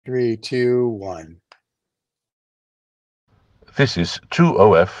3, 2, 1. This is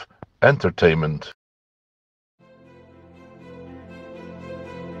 2OF Entertainment.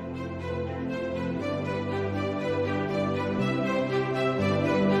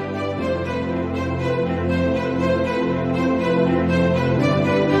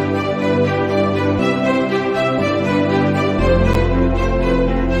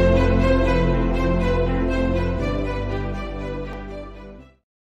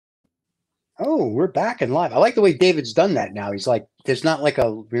 Oh, we're back and live. I like the way David's done that now. He's like, there's not like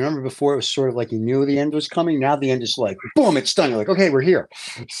a, remember before it was sort of like you knew the end was coming. Now the end is like, boom, it's done. You're like, okay, we're here.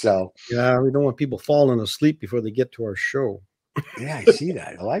 So, yeah, we don't want people falling asleep before they get to our show. yeah, I see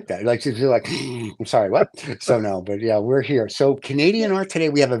that. I like that. Like, you're like, I'm sorry, what? So, no, but yeah, we're here. So, Canadian art today,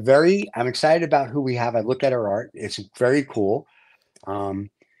 we have I'm excited about who we have. I looked at her art. It's very cool.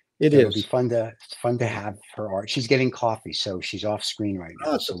 It'll be fun to have her art. She's getting coffee, so she's off screen right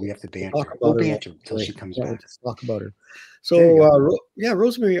now. So we have to banter. We'll banter until she comes back. Let's talk about her. So yeah,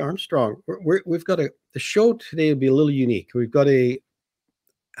 Rosemary Armstrong. We've got the show today will be a little unique. We've got a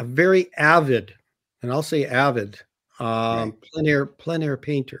very avid, and I'll say avid, plein air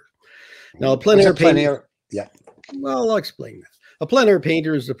painter. Now, a plein air painter. Yeah. Well, I'll explain that. A plein air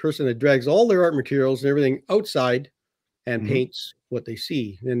painter is the person that drags all their art materials and everything outside and paints what they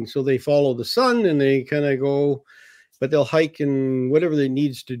see. And so they follow the sun and they kind of go, but they'll hike and whatever that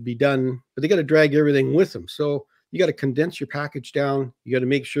needs to be done, but they got to drag everything with them. So you got to condense your package down. You got to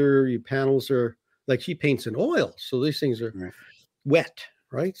make sure your panels are, like she paints in oil. So these things are wet,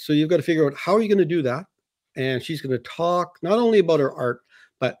 right? So you've got to figure out how are you going to do that? And she's going to talk not only about her art,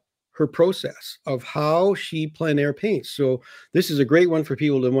 but her process of how she plein air paints. So this is a great one for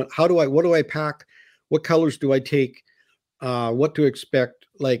people to want, what do I pack? What colors do I take? What to expect,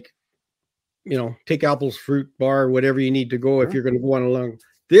 like, take apples, fruit bar, whatever you need to go if you're going to go on along.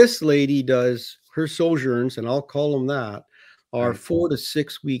 This lady does her sojourns, and I'll call them that, are 4 to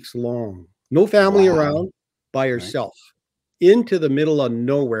 6 weeks long. No family around, by herself, into the middle of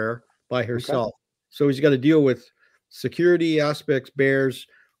nowhere by herself. So she's got to deal with security aspects, bears,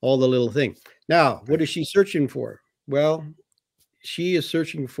 all the little things. Now, what is she searching for? Well, she is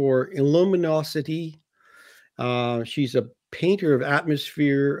searching for luminosity. She's a painter of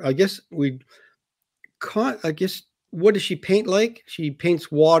atmosphere. I guess what does she paint like? She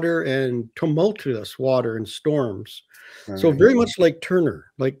paints water and tumultuous water and storms. So very much like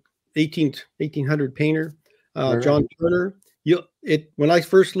Turner, like 1800 painter, John Turner. When I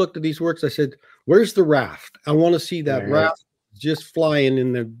first looked at these works, I said, where's the raft? I want to see that raft just flying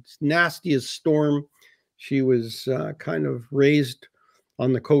in the nastiest storm. She was kind of raised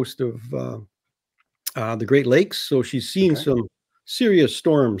on the coast of the Great Lakes, so she's seen some serious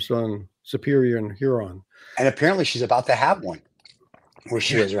storms on Superior and Huron. And apparently she's about to have one where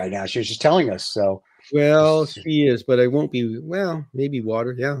she is right now. She was just telling us. So, well, she is, but it won't be, maybe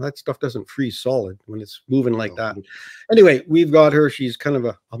water. Yeah, that stuff doesn't freeze solid when it's moving like that. Anyway, we've got her. She's kind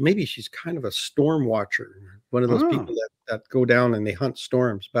of maybe she's kind of a storm watcher, one of those people that go down and they hunt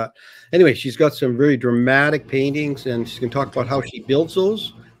storms. But anyway, she's got some very dramatic paintings, and she's going to talk about how she builds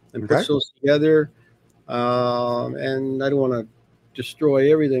those and puts those together. And I don't want to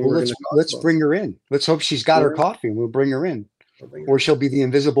destroy everything. Well, let's bring her in. Let's hope she's got her coffee and we'll bring her in. Or she'll be the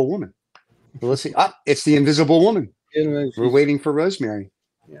invisible woman. So let's see. It's the invisible woman. We're waiting for Rosemary.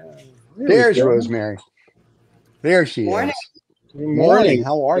 Yeah. There's Rosemary. There she is. Good morning.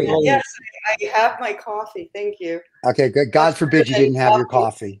 How are you? Yes, I have my coffee. Thank you. Okay, good. God forbid you didn't have your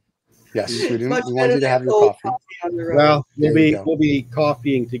coffee. Yes, we wanted you to have your coffee. Well, we'll be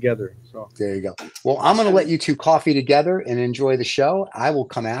coffeeing together. So there you go. Well, I'm going to let you two coffee together and enjoy the show. I will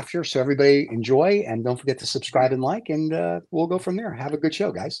come after. So everybody enjoy, and don't forget to subscribe and like, and we'll go from there. Have a good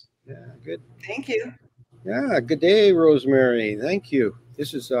show, guys. Yeah, good. Thank you. Yeah, good day, Rosemary. Thank you.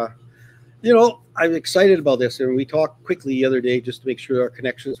 This is, I'm excited about this, and we talked quickly the other day just to make sure our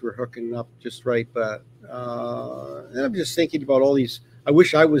connections were hooking up just right. But and I'm just thinking about all these. I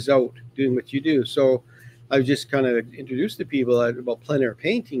wish I was out doing what you do. So I just kind of introduced to people about plein air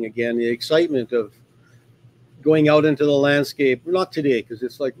painting again, the excitement of going out into the landscape. Not today because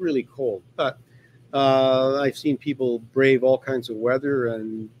it's like really cold, but I've seen people brave all kinds of weather,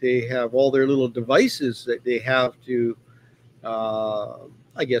 and they have all their little devices that they have to,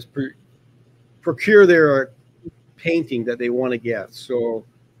 I guess, procure their painting that they want to get. So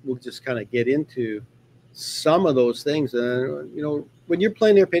we'll just kind of get into some of those things. And, when you're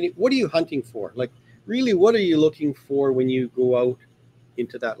plein air painting, what are you hunting for? Like, really, what are you looking for when you go out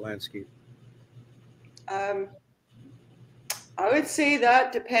into that landscape? I would say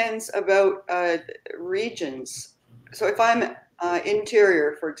that depends about regions. So if I'm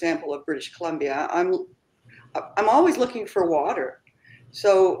interior, for example, of British Columbia, I'm always looking for water.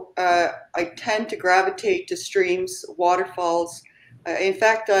 So I tend to gravitate to streams, waterfalls. In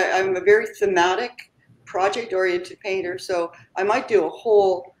fact, I'm a very thematic, project-oriented painter. So I might do a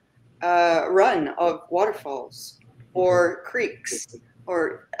whole run of waterfalls or creeks,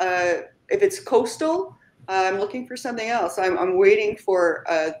 or if it's coastal, I'm looking for something else. I'm waiting for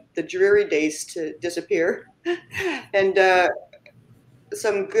the dreary days to disappear and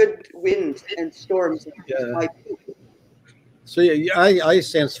some good wind and storms. Yeah. So yeah, I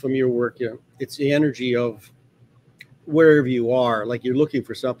sense from your work, it's the energy of wherever you are. Like you're looking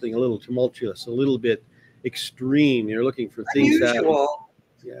for something a little tumultuous, a little bit extreme. You're looking for things unusual.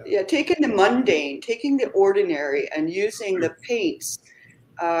 That, yeah, taking the mundane, taking the ordinary, and using the paints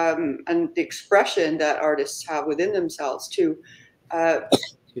and the expression that artists have within themselves to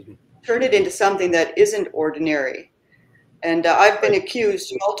turn it into something that isn't ordinary. And I've been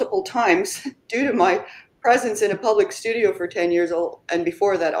accused multiple times due to my presence in a public studio for 10 years old, and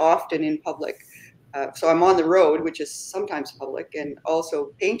before that often in public. So I'm on the road, which is sometimes public, and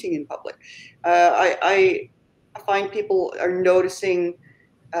also painting in public. I find people are noticing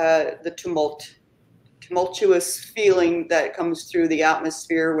the tumultuous feeling that comes through the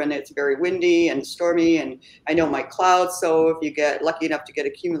atmosphere when it's very windy and stormy. And I know my clouds, so if you get lucky enough to get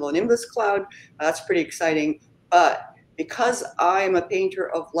a cumulonimbus cloud, that's pretty exciting. But because I'm a painter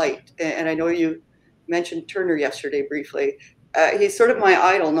of light, and I know you mentioned Turner yesterday briefly, he's sort of my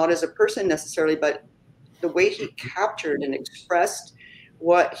idol, not as a person necessarily, but the way he captured and expressed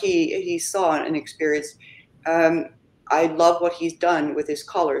what he saw and experienced. I love what he's done with his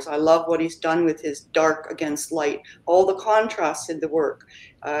colors. I love what he's done with his dark against light, all the contrasts in the work.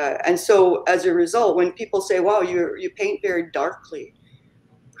 And so as a result, when people say, wow, you paint very darkly,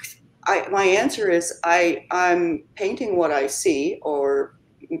 my answer is I'm painting what I see, or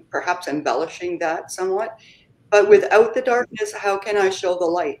perhaps embellishing that somewhat. But without the darkness, how can I show the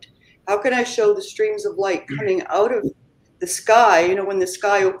light? How can I show the streams of light coming out of the sky? You know, when the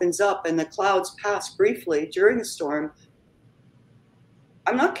sky opens up and the clouds pass briefly during the storm,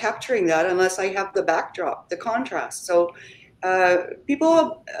 I'm not capturing that unless I have the backdrop, the contrast. So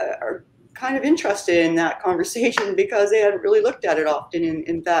people are kind of interested in that conversation because they hadn't really looked at it often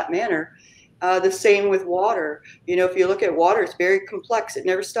in that manner. The same with water. You know, if you look at water, it's very complex. It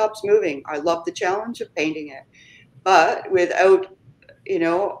never stops moving. I love the challenge of painting it. But without, you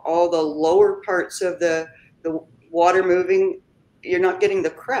know, all the lower parts of the water moving, you're not getting the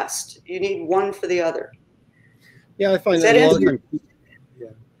crest. You need one for the other. Yeah, I find that a lot of times. Yeah.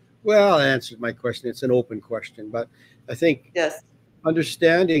 Well, I answered my question. It's an open question, but I think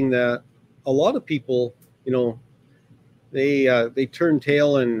understanding that a lot of people, you know, they turn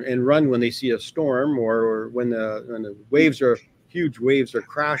tail and run when they see a storm, or when the waves are huge waves are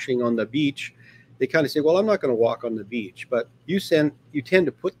crashing on the beach. They kind of say, well, I'm not going to walk on the beach, but you tend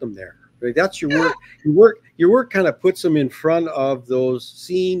to put them there. Right? That's your work. Your work kind of puts them in front of those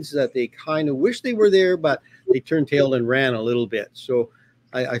scenes that they kind of wish they were there, but they turned tail and ran a little bit. So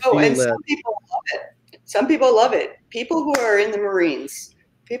I feel that some people love it. Some people love it. People who are in the Marines,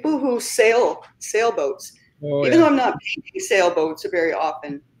 people who sail sailboats. Even though I'm not painting sailboats very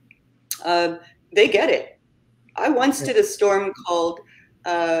often, they get it. I once did a storm called,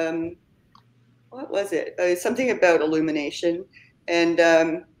 what was it? Something about illumination, and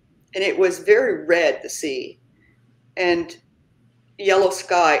it was very red, the sea, and yellow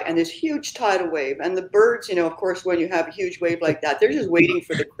sky, and this huge tidal wave, and the birds, you know, of course, when you have a huge wave like that, they're just waiting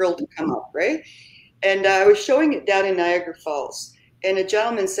for the krill to come up, right? And I was showing it down in Niagara Falls, and a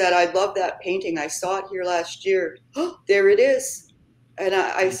gentleman said, I love that painting. I saw it here last year. Oh, there it is. And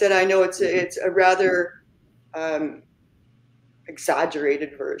I said, I know it's a rather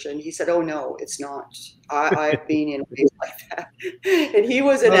exaggerated version. He said, oh, no, it's not. I've been in a place like that. And he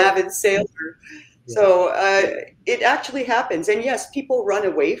was an avid sailor. So it actually happens. And yes, people run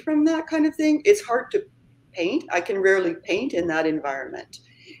away from that kind of thing. It's hard to paint. I can rarely paint in that environment.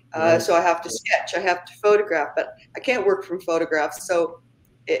 So I have to sketch, I have to photograph, but I can't work from photographs. So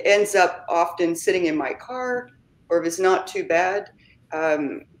it ends up often sitting in my car, or if it's not too bad,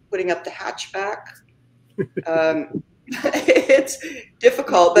 putting up the hatchback. It's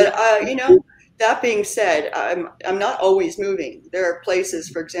difficult, but you know, that being said, I'm not always moving. There are places,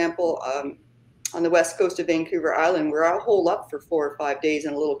 for example, on the west coast of Vancouver Island, where I'll hole up for 4 or 5 days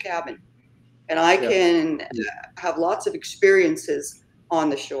in a little cabin, and I can have lots of experiences on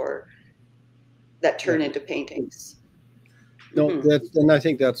the shore that turn into paintings. No, and I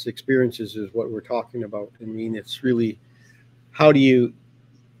think that's experiences is what we're talking about. I mean, it's really, how do you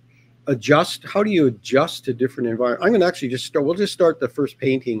adjust? How do you adjust to different environments? I'm going to actually just start. We'll just start the first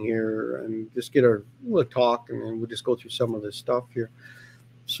painting here and just we'll talk, and then we'll just go through some of this stuff here.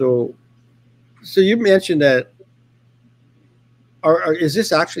 So you mentioned that. Is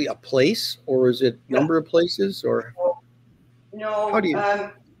this actually a place, or is it a number of places, or no? How do you?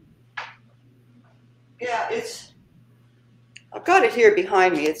 Yeah, I've got it here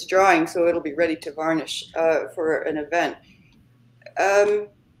behind me. It's drying, so it'll be ready to varnish for an event.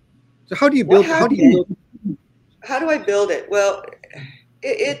 So how do you build? How do I build it? Well,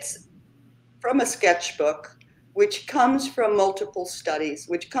 it's from a sketchbook, which comes from multiple studies,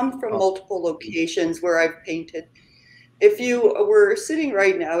 which come from multiple locations where I've painted. If you were sitting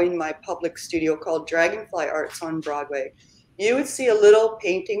right now in my public studio called Dragonfly Arts on Broadway, you would see a little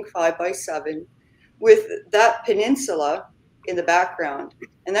painting 5x7 with that peninsula in the background.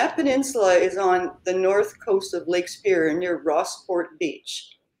 And that peninsula is on the north coast of Lake Superior near Rossport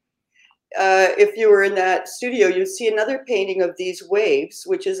Beach. If you were in that studio, you'd see another painting of these waves,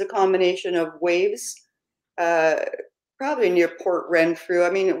 which is a combination of waves, probably near Port Renfrew. I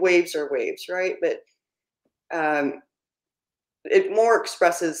mean, waves are waves, right? But it more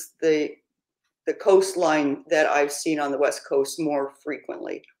expresses the coastline that I've seen on the West Coast more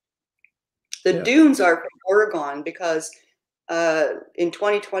frequently. The dunes are from Oregon because in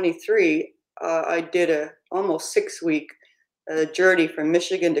 2023, I did a almost 6-week journey from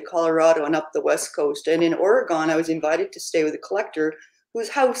Michigan to Colorado and up the West Coast. And in Oregon, I was invited to stay with a collector whose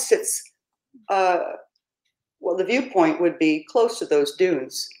house sits, well, the viewpoint would be close to those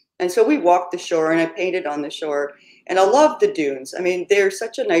dunes. And so we walked the shore and I painted on the shore. And I love the dunes. I mean, they're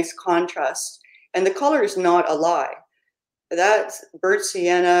such a nice contrast. And the color is not a lie. That's burnt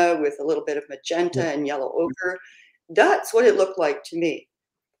sienna with a little bit of magenta and yellow ochre. That's what it looked like to me.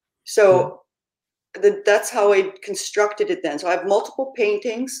 So that's how I constructed it then. So I have multiple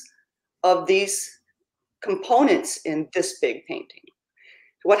paintings of these components in this big painting.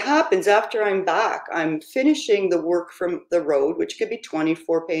 What happens after I'm back, I'm finishing the work from the road, which could be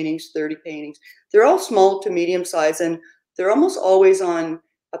 24 paintings, 30 paintings. They're all small to medium size, and they're almost always on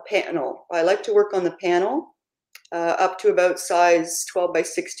a panel. I like to work on the panel up to about size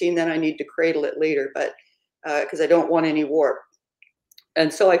 12x16. Then I need to cradle it later, but because I don't want any warp.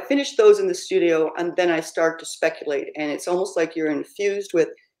 And so I finish those in the studio, and then I start to speculate. And it's almost like you're infused with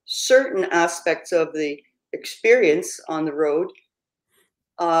certain aspects of the experience on the road,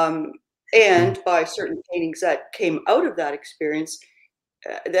 and by certain paintings that came out of that experience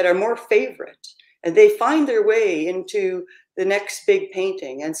that are more favorite. And they find their way into the next big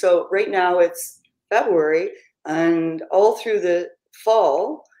painting. And so right now it's February, and all through the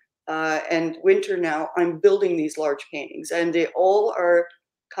fall and winter now, I'm building these large paintings, and they all are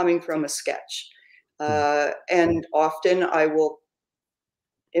coming from a sketch. And often I will,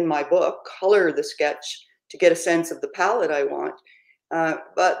 in my book, color the sketch to get a sense of the palette I want.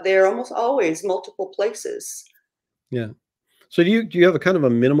 But they're almost always multiple places. Yeah. So do you have a kind of a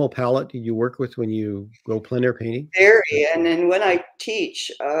minimal palette that you work with when you go plein air painting? Very. And then when I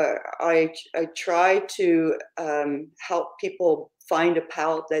teach, I try to help people find a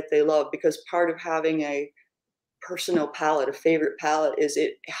palette that they love, because part of having a personal palette, a favorite palette, is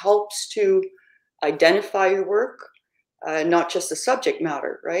it helps to identify your work, not just the subject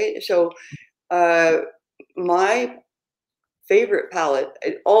matter, right? So my favorite palette,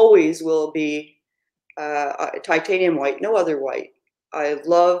 it always will be titanium white, no other white. I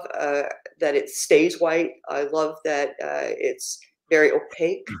love that it stays white. I love that it's very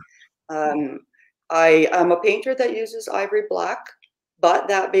opaque. I'm a painter that uses ivory black, but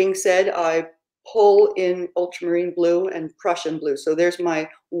that being said, I pull in ultramarine blue and Prussian blue. So there's my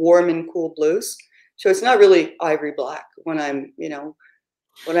warm and cool blues. So it's not really ivory black when I'm,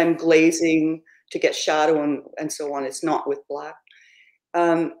 when I'm glazing to get shadow and so on. It's not with black.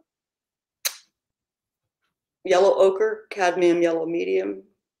 Yellow ochre, cadmium yellow medium,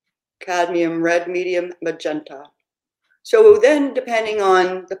 cadmium red medium, magenta. So then, depending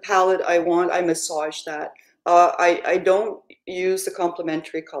on the palette I want, I massage that. I don't use the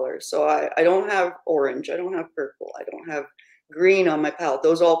complementary colors. So I don't have orange, I don't have purple, I don't have green on my palette.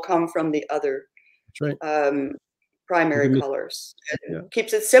 Those all come from the other primary colors. It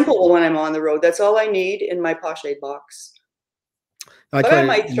keeps it simple when I'm on the road. That's all I need in my pochette box. But I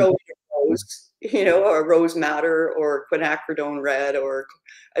might throw in a rose, or rose madder or quinacridone red, or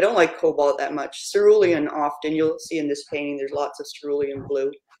I don't like cobalt that much. Cerulean, often you'll see in this painting, there's lots of cerulean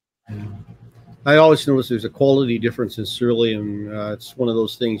blue. I always notice there's a quality difference in cerulean. It's one of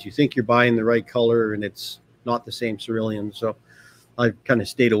those things, you think you're buying the right color and it's not the same cerulean. So I've kind of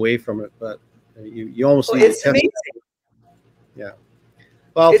stayed away from it, but you almost need it's amazing. Yeah.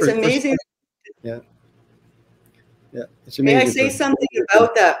 Well, it's amazing. Yeah. Yeah, it's May I amazing. say something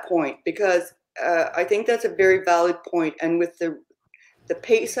about that point? Because I think that's a very valid point. And with the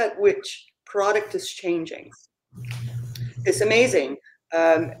pace at which product is changing, it's amazing.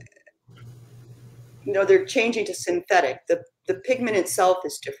 You know, they're changing to synthetic. The pigment itself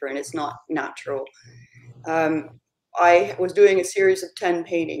is different. It's not natural. I was doing a series of 10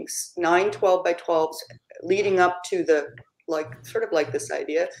 paintings, 9 12 by 12s, leading up to the, sort of like this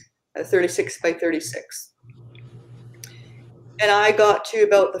idea, 36 by 36. And I got to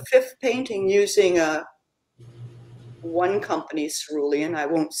about the 5th painting using one company's cerulean. I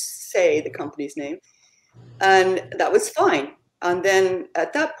won't say the company's name. And that was fine. And then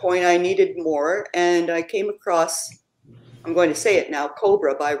at that point, I needed more. And I came across, I'm going to say it now,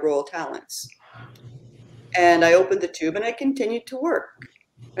 Cobra by Royal Talents. And I opened the tube and I continued to work.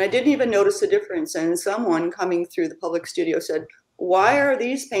 And I didn't even notice a difference. And someone coming through the public studio said, "Why are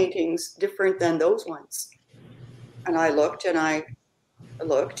these paintings different than those ones?" And I looked and I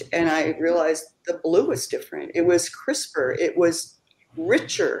realized the blue was different. It was crisper. It was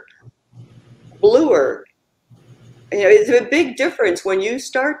richer, bluer. You know, it's a big difference when you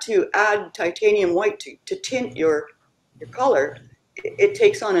start to add titanium white to tint your color. It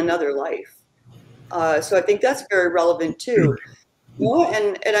takes on another life. So I think that's very relevant too.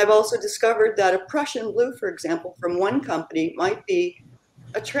 And I've also discovered that a Prussian blue, for example, from one company might be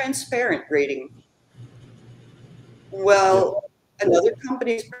a transparent grading. Well, another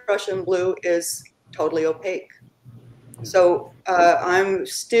company's Prussian blue is totally opaque. So I'm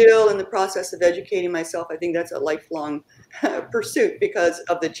still in the process of educating myself. I think that's a lifelong pursuit because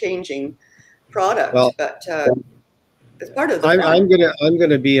of the changing product. Well, but it's part of the I'm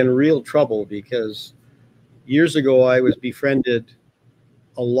gonna be in real trouble because years ago I was befriended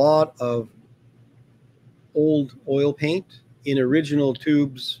a lot of old oil paint in original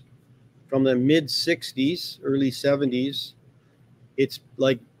tubes from the mid 60s, early 70s. It's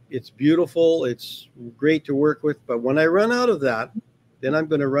beautiful. It's great to work with. But when I run out of that, then I'm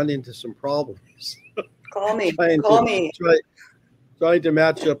going to run into some problems. Call me. Trying to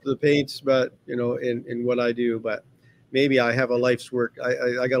match up the paints, but you know, in what I do. But maybe I have a life's work.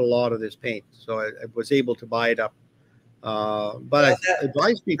 I got a lot of this paint, so I was able to buy it up. But I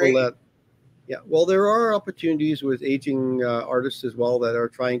advise people that, yeah, well, there are opportunities with aging artists as well that are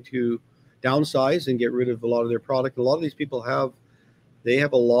trying to downsize and get rid of a lot of their product. A lot of these people have a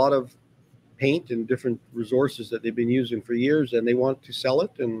lot of paint and different resources that they've been using for years, and they want to sell it.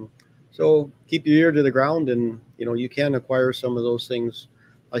 And so keep your ear to the ground, and you know, you can acquire some of those things.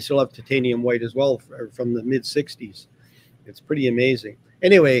 I still have titanium white as well from the mid 60s. It's pretty amazing.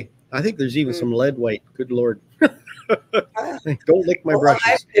 Anyway, I think there's even some lead white. Good Lord. Don't lick my brushes.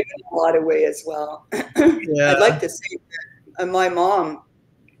 I've given a lot away as well. Yeah. I'd like to say that my mom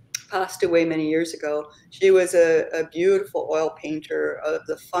passed away many years ago. She was a beautiful oil painter of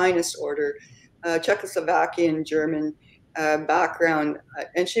the finest order, Czechoslovakian, German background,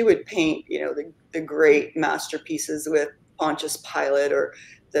 and she would paint, you know, the great masterpieces with Pontius Pilate or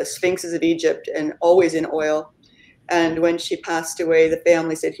the Sphinxes of Egypt, and always in oil. And when she passed away, the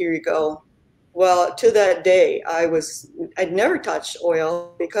family said, "Here you go." Well, to that day, I'd never touched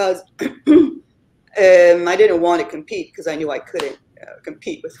oil because I didn't want to compete because I knew I couldn't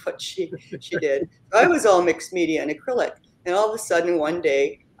compete with what she did. So I was all mixed media and acrylic. And all of a sudden, one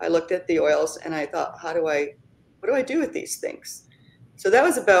day, I looked at the oils and I thought, what do I do with these things? So that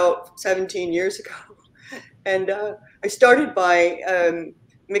was about 17 years ago. And I started by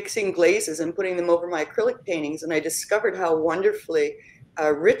mixing glazes and putting them over my acrylic paintings. And I discovered how wonderfully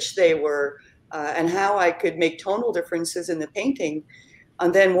rich they were and how I could make tonal differences in the painting.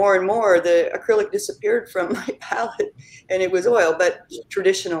 And then more and more, the acrylic disappeared from my palette, and it was oil, but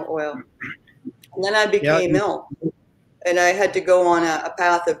traditional oil. And then I became ill, and I had to go on a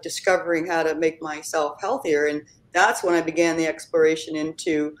path of discovering how to make myself healthier. And that's when I began the exploration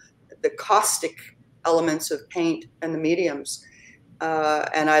into the caustic elements of paint and the mediums.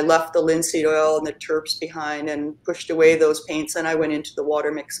 And I left the linseed oil and the terps behind and pushed away those paints, and I went into the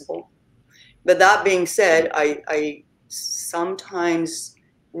water mixable. But that being said, I sometimes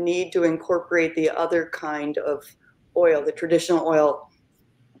need to incorporate the other kind of oil, the traditional oil,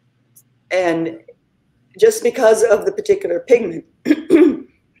 and just because of the particular pigment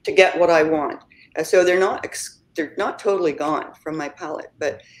to get what I want. So they're not totally gone from my palette.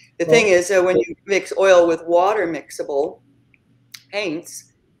 But the thing is, when you mix oil with water mixable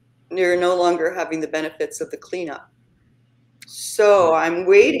paints, you're no longer having the benefits of the cleanup. So I'm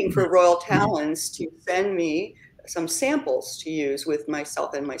waiting for Royal Talents to send me some samples to use with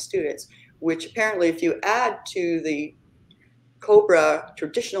myself and my students, which apparently if you add to the Cobra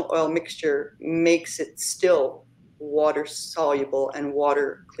traditional oil mixture makes it still water soluble and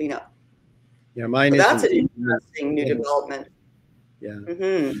water cleanup. Yeah, mine So that's an isn't. interesting new development. Yeah.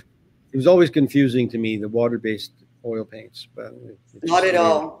 Mm-hmm. It was always confusing to me, the water-based oil paints, but Not at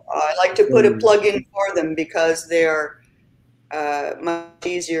all. I like to put a plug in for them because they're much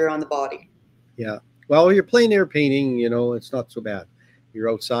easier on the body. Yeah. Well, you're plein air painting, you know, it's not so bad. You're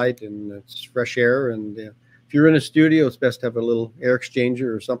outside and it's fresh air. And if you're in a studio, it's best to have a little air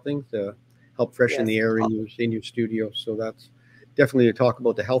exchanger or something to help freshen the air in your studio. So that's definitely to talk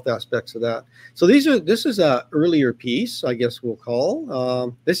about the health aspects of that. So this is a earlier piece, I guess we'll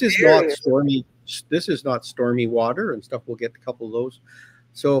call. This is not stormy. This is not stormy water and stuff. We'll get a couple of those.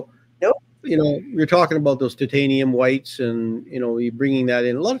 So, you know, you're talking about those titanium whites, and you know, you're bringing that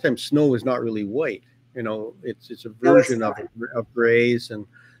in. A lot of times, snow is not really white. You know, it's a version of grays, and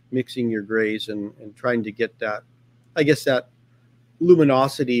mixing your grays and trying to get that, I guess, that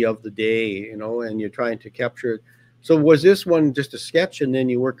luminosity of the day. You know, and you're trying to capture it. So was this one just a sketch, and then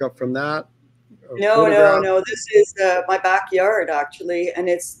you work up from that? No. This is my backyard actually, and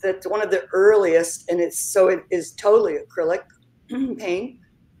that's one of the earliest, and it is totally acrylic paint.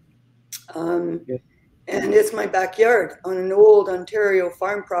 And it's my backyard on an old Ontario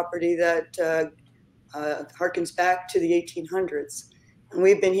farm property that harkens back to the 1800s, and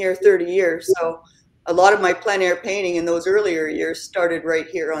we've been here 30 years. So a lot of my plein air painting in those earlier years started right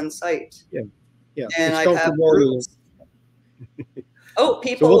here on site. Yeah. And I have roots. Oh,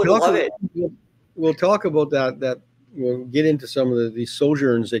 people would love it. We'll talk about that. We'll get into some of these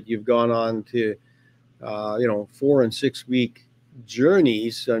sojourns that you've gone on to, you know, 4 and 6 week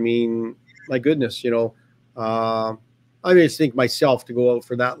journeys. I mean, my goodness, you know, I just think myself to go out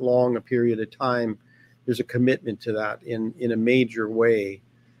for that long a period of time, there's a commitment to that in a major way.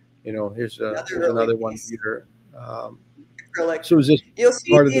 You know, here's another one here. So is this you'll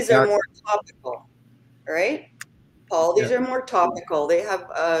see these are more topical, right, Paul? These are more topical. They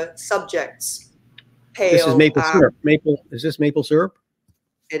have subjects. Pale, this is maple syrup. Is this maple syrup?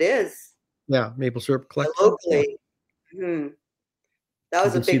 It is. Yeah, maple syrup collection. Locally. Yeah. That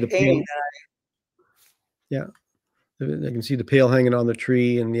was a big painting. Yeah. I can see the pail hanging on the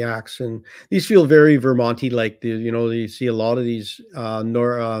tree and the axe, and these feel very Vermonty like. You know, you see a lot of these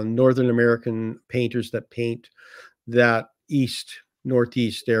Northern American painters that paint that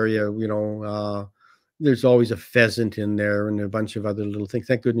northeast area. You know, there's always a pheasant in there and a bunch of other little things.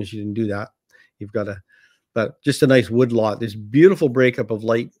 Thank goodness you didn't do that. You've got but just a nice wood lot. This beautiful breakup of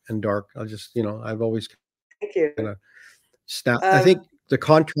light and dark. I've always kind of I think the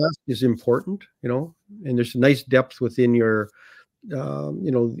contrast is important, you know, and there's a nice depth within your,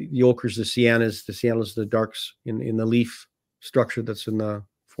 you know, the ochres, the siennas, the darks in the leaf structure that's in the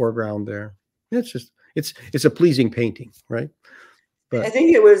foreground there. It's just, it's a pleasing painting, right? But I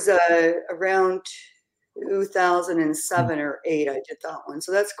think it was around 2007 or 8 I did that one.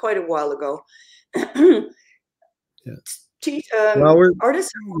 So that's quite a while ago.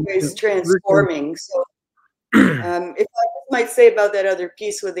 Artists are always transforming. So if I might say about that other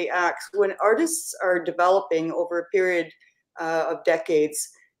piece with the axe, when artists are developing over a period of decades,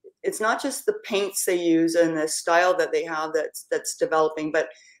 it's not just the paints they use and the style that they have that's developing, but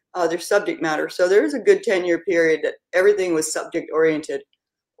their subject matter. So there's a good 10-year period that everything was subject oriented.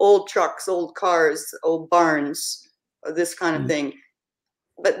 Old trucks, old cars, old barns, this kind of thing.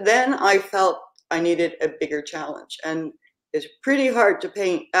 But then I felt I needed a bigger challenge, and it's pretty hard to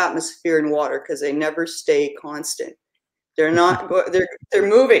paint atmosphere and water because they never stay constant. They're not they're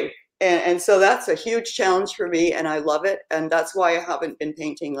moving, and so that's a huge challenge for me, and I love it, and that's why I haven't been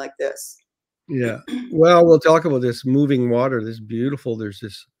painting like this. Yeah, well, we'll talk about this moving water. This beautiful. There's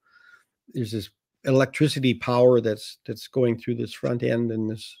this electricity power that's going through this front end and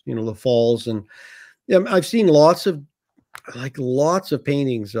this, you know, the falls. And yeah, I've seen lots of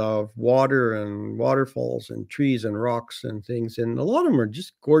paintings of water and waterfalls and trees and rocks and things, and a lot of them are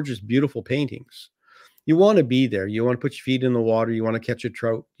just gorgeous, beautiful paintings. You want to be there. You want to put your feet in the water. You want to catch a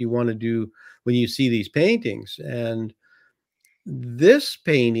trout. You want to do when you see these paintings. And this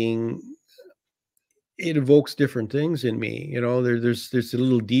painting, it evokes different things in me. You know, there's a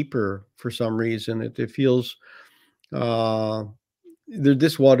little deeper for some reason. It feels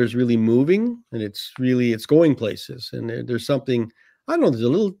this water is really moving, and it's going places. And there's something, I don't know, there's a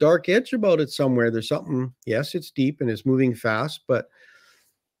little dark edge about it somewhere. There's something, yes, it's deep and it's moving fast, but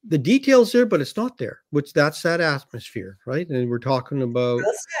the details there, but it's not there, which that's that atmosphere, right? And we're talking about. Well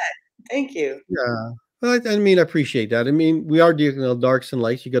said. Thank you. Yeah. I mean, I appreciate that. I mean, we are dealing with darks and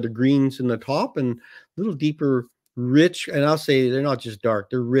lights. You got the greens in the top and a little deeper, rich, and I'll say they're not just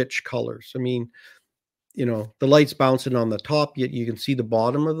dark, they're rich colors. I mean, you know, the light's bouncing on the top, yet you can see the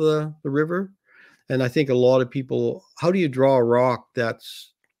bottom of the river. And I think a lot of people, how do you draw a rock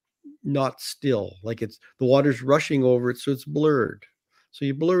that's not still? Like it's the water's rushing over it, so it's blurred. So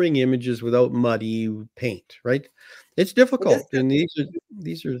you're blurring images without muddy paint, right? It's difficult, and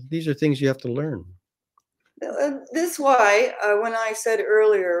these are things you have to learn. This is why when I said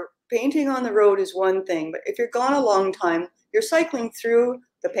earlier, painting on the road is one thing, but if you're gone a long time, you're cycling through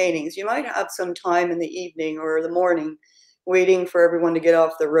the paintings. You might have some time in the evening or the morning waiting for everyone to get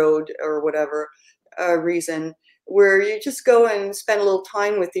off the road or whatever reason, where you just go and spend a little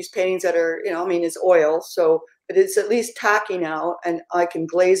time with these paintings that are, you know, I mean, it's oil, so, but it's at least tacky now and I can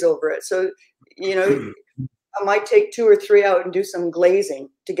glaze over it. So, you know, I might take 2 or 3 out and do some glazing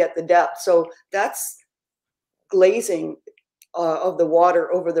to get the depth. So that's glazing of the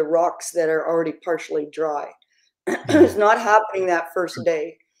water over the rocks that are already partially dry. It's not happening that first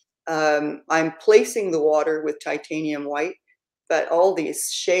day. I'm placing the water with titanium white, but all these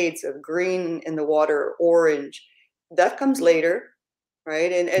shades of green in the water, orange, that comes later,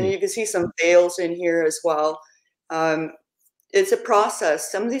 right? And you can see some veils in here as well. It's a process.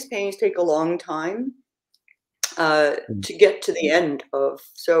 Some of these paintings take a long time to get to the end of.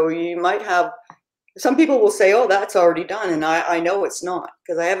 So you might have, some people will say, oh, that's already done. And I know it's not,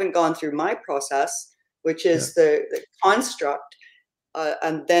 because I haven't gone through my process, which is the construct,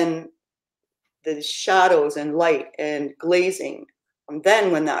 and then the shadows and light and glazing. And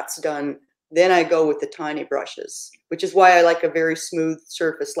then when that's done, then I go with the tiny brushes, which is why I like a very smooth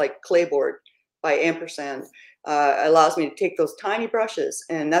surface like clayboard by Ampersand. Allows me to take those tiny brushes,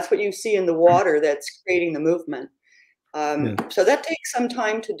 and that's what you see in the water that's creating the movement. So that takes some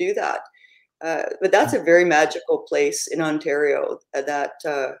time to do that. But that's a very magical place in Ontario that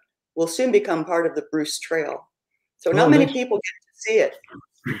will soon become part of the Bruce Trail. So not many people get to see it.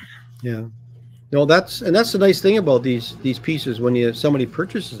 Yeah. No, that's the nice thing about these pieces. When somebody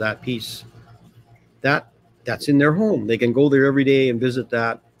purchases that piece, that's in their home. They can go there every day and visit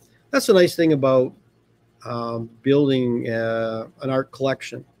that. That's the nice thing about building an art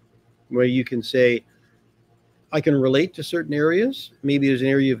collection, where you can say, I can relate to certain areas. Maybe there's an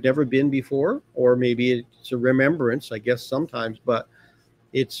area you've never been before, or maybe it's a remembrance, I guess sometimes, but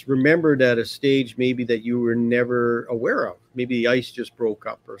it's remembered at a stage maybe that you were never aware of. Maybe the ice just broke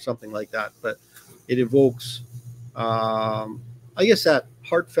up or something like that, but it evokes, I guess, that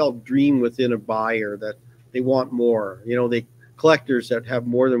heartfelt dream within a buyer that they want more. You know, they collectors that have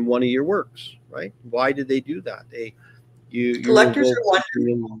more than one of your works, right? Why did they do that? Collectors are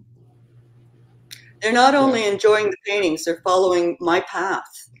wonderful. They're not only enjoying the paintings, they're following my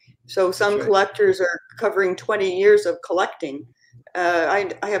path. So some collectors are covering 20 years of collecting. I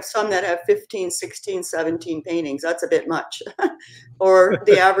have some that have 15, 16, 17 paintings. That's a bit much. Or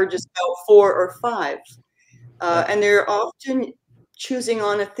the average is about 4 or 5. And they're often choosing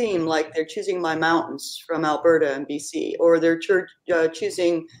on a theme, like they're choosing my mountains from Alberta and BC, or they're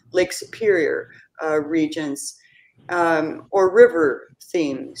choosing Lake Superior regions, or river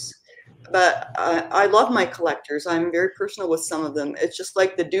themes. But I love my collectors. I'm very personal with some of them. It's just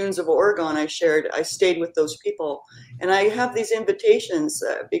like the dunes of Oregon I shared. I stayed with those people. And I have these invitations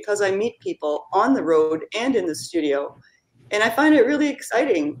because I meet people on the road and in the studio. And I find it really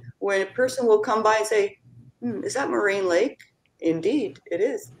exciting when a person will come by and say, is that Moraine Lake? Indeed, it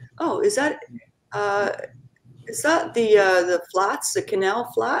is. Oh, is that the flats, the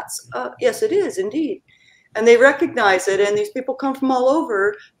canal flats? Yes, it is, indeed. And they recognize it, and these people come from all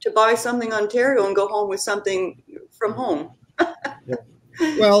over to buy something Ontario and go home with something from home.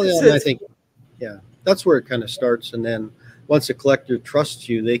 Well, yeah, I think, that's where it kind of starts. And then once a collector trusts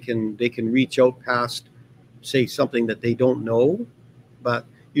you, they can reach out past, say, something that they don't know, but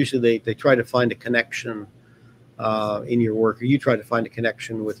usually they try to find a connection in your work, or you try to find a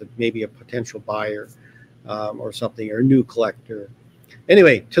connection with maybe a potential buyer or something, or a new collector.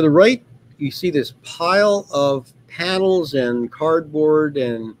 Anyway, to the right, you see this pile of panels and cardboard,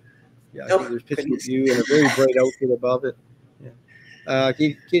 and I think there's pictures of you in a very bright outfit above it.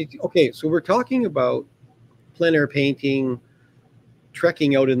 Okay, so we're talking about plein air painting,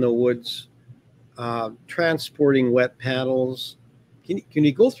 trekking out in the woods, transporting wet panels. Can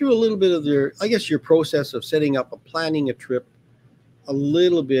you go through a little bit of your process of setting up, planning a trip a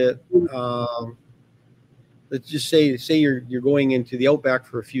little bit? Let's just say you're going into the outback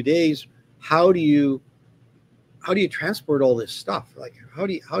for a few days. How do you transport all this stuff? Like how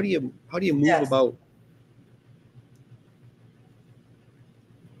do you move about?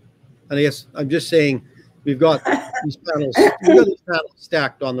 And I guess I'm just saying we've got these panels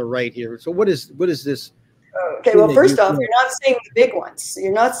stacked on the right here. So what is this Okay, well, first off, you're not seeing the big ones.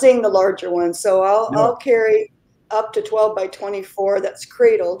 You're not seeing the larger ones. So I'll carry up to 12 by 24 that's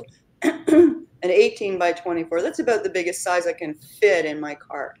cradled, and 18 by 24. That's about the biggest size I can fit in my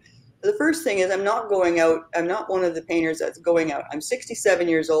car. The first thing is I'm not going out. I'm not one of the painters that's going out. I'm 67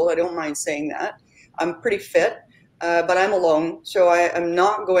 years old. I don't mind saying that. I'm pretty fit, but I'm alone. So I am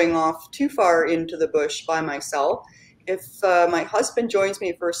not going off too far into the bush by myself. If my husband joins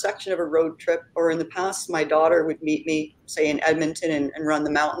me for a section of a road trip, or in the past, my daughter would meet me, say in Edmonton, and run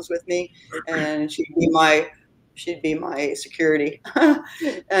the mountains with me, and she'd be my security. Then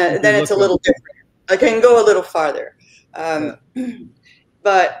it's a little different. I can go a little farther.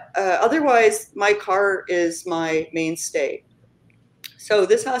 But otherwise, my car is my mainstay. So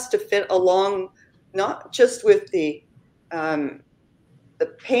this has to fit along, not just with the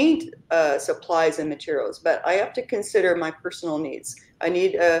paint supplies and materials, but I have to consider my personal needs. I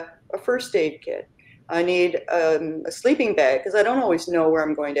need a first aid kit. I need a sleeping bag, because I don't always know where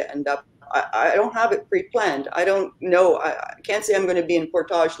I'm going to end up. I don't have it pre-planned. I don't know. I can't say I'm going to be in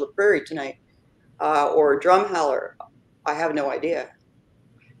Portage la Prairie tonight or Drumheller. I have no idea.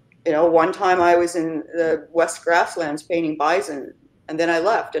 You know, one time I was in the West Grasslands painting bison, and then I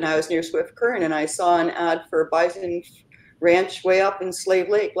left, and I was near Swift Current, and I saw an ad for a bison ranch way up in Slave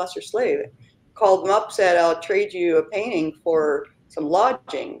Lake, Lesser Slave. Called them up, said, I'll trade you a painting for some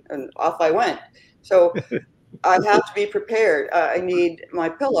lodging, and off I went. So I have to be prepared. I need my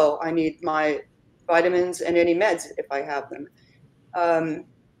pillow. I need my vitamins and any meds if I have them.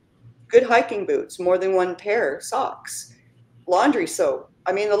 Good hiking boots, more than one pair, socks, laundry soap.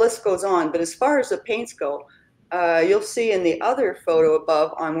 I mean, the list goes on. But as far as the paints go, you'll see in the other photo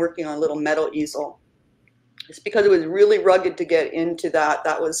above, I'm working on a little metal easel. It's because it was really rugged to get into that.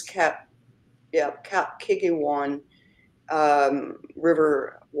 That was Kapkigiwan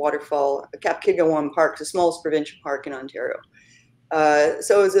River Waterfall, Kapkigiwan Park, the smallest provincial park in Ontario.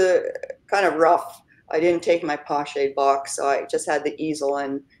 So it was a kind of rough. I didn't take my pochade box, so I just had the easel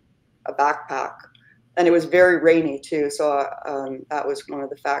and a backpack. And it was very rainy too, so that was one of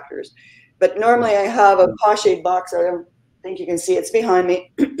the factors. But normally I have a pochade box. I don't think you can see it's behind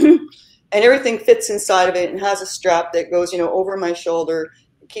me. And everything fits inside of it and has a strap that goes, you know, over my shoulder.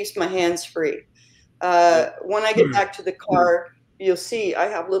 It keeps my hands free. When I get back to the car, you'll see I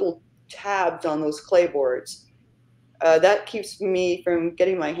have little tabs on those clay boards. That keeps me from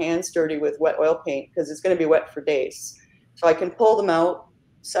getting my hands dirty with wet oil paint, because it's going to be wet for days. So I can pull them out,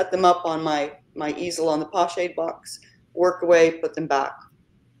 set them up on my easel on the pochade box, work away, put them back.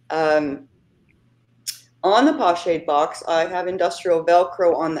 On the pochade box, I have industrial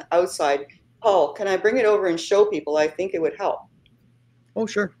Velcro on the outside. Paul, can I bring it over and show people? I think it would help. Oh,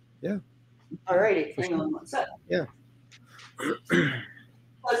 sure. Yeah. All righty. Hang on one sec. Yeah.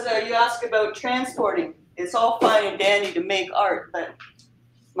 Because you ask about transporting. It's all fine and dandy to make art, but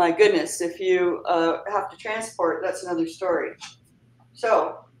my goodness, if you have to transport, that's another story.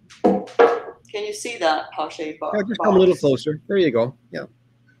 So, can you see that pochade box? Yeah, just come a little closer. There you go. Yeah.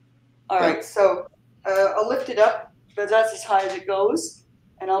 All right. So I'll lift it up, because that's as high as it goes,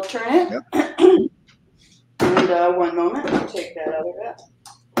 and I'll turn it. Yep. And one moment, I'll take that out of it.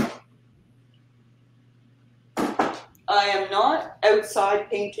 I am not outside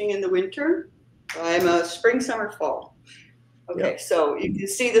painting in the winter. I'm a spring, summer, fall. Okay, so you can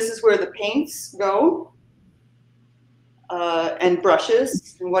see this is where the paints go, and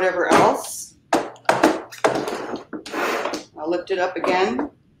brushes and whatever else. I'll lift it up again.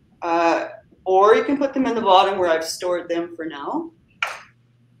 Or you can put them in the bottom where I've stored them for now.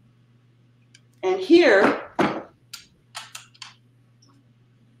 And here,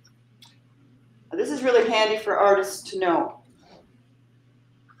 this is really handy for artists to know.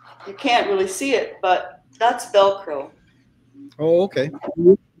 You can't really see it, but that's Velcro. Oh, okay.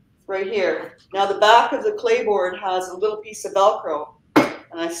 Right here. Now the back of the clay board has a little piece of Velcro, and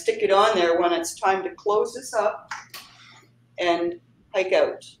I stick it on there when it's time to close this up and hike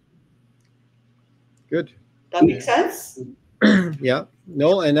out. Good. That makes sense? Yeah.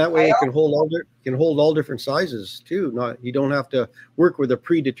 No, and that way it can hold all different sizes too. You don't have to work with a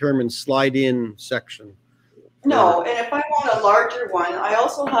predetermined slide-in section. No, and if I want a larger one, I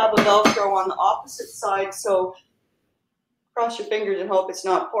also have a Velcro on the opposite side. So cross your fingers and hope it's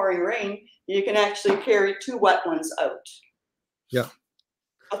not pouring rain. You can actually carry two wet ones out. Yeah.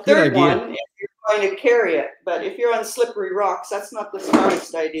 A third one if you're going to carry it, but if you're on slippery rocks, that's not the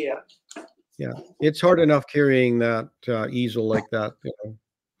smartest idea. Yeah, it's hard enough carrying that easel like that,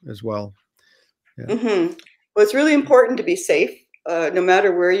 as well. Yeah. Well, it's really important to be safe, no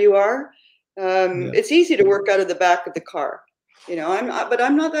matter where you are. It's easy to work out of the back of the car. You know, but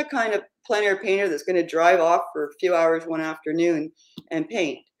I'm not that kind of plein air painter that's going to drive off for a few hours one afternoon and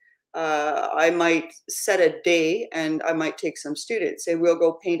paint. I might set a day, and I might take some students, and we'll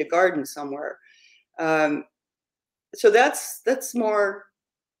go paint a garden somewhere. So that's more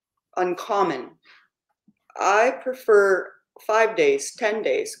uncommon. I prefer 5 days, 10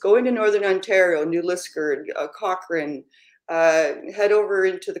 days. Go into Northern Ontario, New Liskeard, Cochrane, head over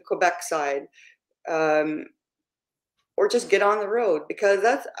into the Quebec side, or just get on the road, because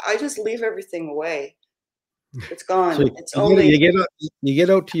I just leave everything away. It's gone. So it's only you get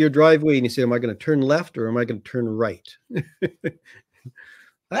out to your driveway and you say, "Am I going to turn left or am I going to turn right?"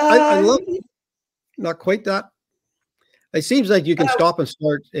 I love not quite that. It seems like you can stop and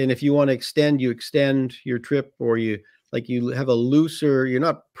start, and if you want to extend, you extend your trip, or you have a looser. You're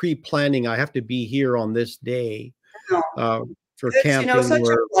not pre-planning. I have to be here on this day for camping. You know, such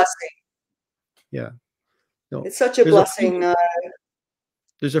a blessing. Yeah, no, it's such a blessing.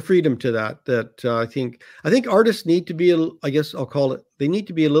 There's a freedom to that. I think artists need to be, I guess I'll call it, they need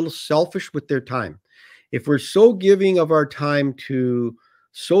to be a little selfish with their time. If we're so giving of our time to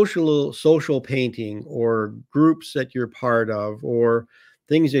social painting, or groups that you're part of, or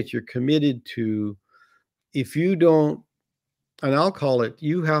things that you're committed to, if you don't, and I'll call it,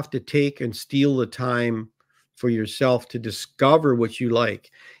 you have to take and steal the time for yourself to discover what you like.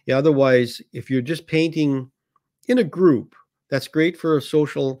 Yeah, otherwise, if you're just painting in a group, that's great for a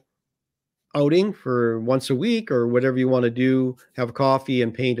social outing for once a week, or whatever you want to do, have coffee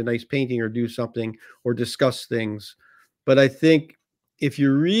and paint a nice painting, or do something, or discuss things. But I think if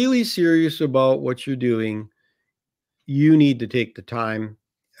you're really serious about what you're doing, you need to take the time,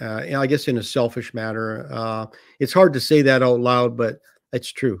 I guess in a selfish manner. It's hard to say that out loud, but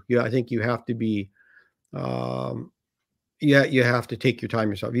it's true. Yeah, I think you have to be, you have to take your time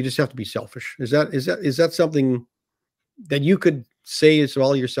yourself. You just have to be selfish. Is that something that you could say as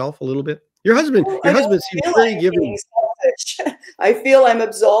well yourself a little bit? Your husband seems very giving. I feel I'm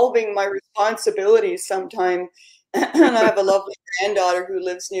absolving my responsibilities sometimes. And I have a lovely granddaughter who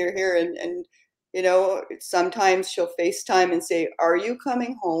lives near here, and you know, sometimes she'll FaceTime and say, "Are you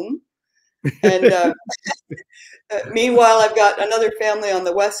coming home?" And meanwhile, I've got another family on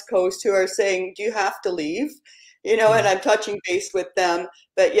the West Coast who are saying, "Do you have to leave?" You know, and I'm touching base with them.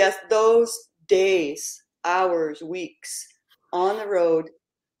 But yes, those days, hours, weeks on the road,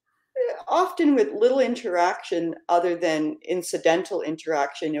 often with little interaction other than incidental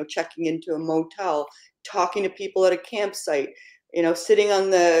interaction, you know, checking into a motel, talking to people at a campsite, you know, sitting on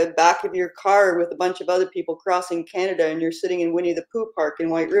the back of your car with a bunch of other people crossing Canada, and you're sitting in Winnie the Pooh Park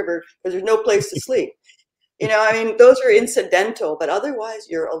in White River because there's no place to sleep. You know, I mean, those are incidental, but otherwise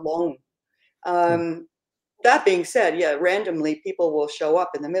you're alone. That being said, yeah, randomly people will show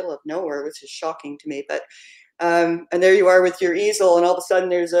up in the middle of nowhere, which is shocking to me. But and there you are with your easel, and all of a sudden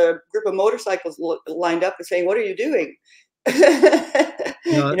there's a group of motorcycles lined up and saying, "What are you doing?"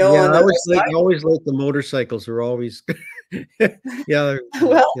 You know, yeah, I always like the motorcycles are always, yeah.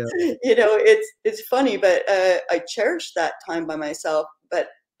 Well, yeah. you know, it's funny, but I cherish that time by myself. But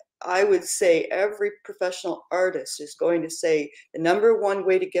I would say every professional artist is going to say the number one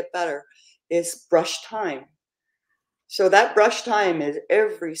way to get better is brush time. So that brush time is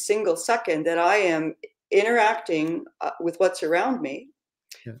every single second that I am interacting with what's around me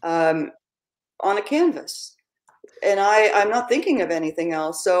on a canvas. And I'm not thinking of anything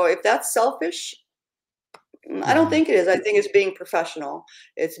else. So if that's selfish, I don't think it is. I think it's being professional.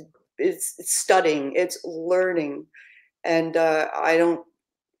 It's studying, it's learning. And I don't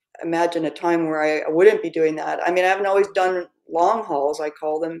imagine a time where I wouldn't be doing that. I mean, I haven't always done long hauls, I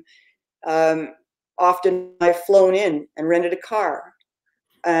call them. Often I've flown in and rented a car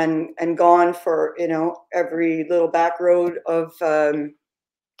and gone for, you know, every little back road of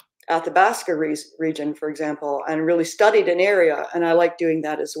Athabasca region, for example, and really studied an area. And I like doing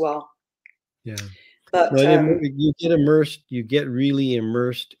that as well. Yeah. But you get immersed, you get really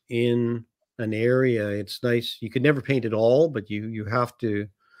immersed in an area. It's nice. You could never paint it all, but you have to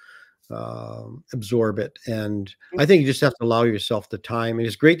absorb it. And I think you just have to allow yourself the time. And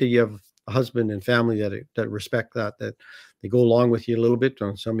it's great that you have a husband and family that respect that they go along with you a little bit.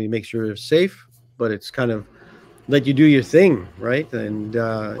 Somebody makes sure you're safe, but it's kind of let you do your thing, right? And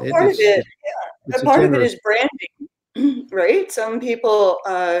part of it is branding, right? Some people,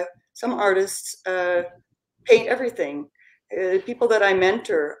 some artists paint everything. People that I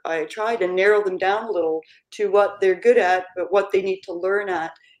mentor, I try to narrow them down a little to what they're good at, but what they need to learn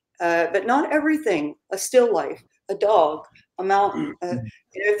at. But not everything. A still life, a dog, a mountain. You know,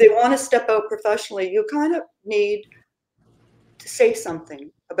 if they want to step out professionally, you kind of need to say something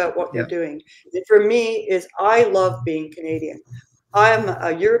about what you're doing. And for me, is I love being Canadian. I'm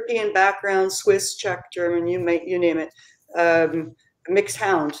a European background, Swiss, Czech, German, you name it, mixed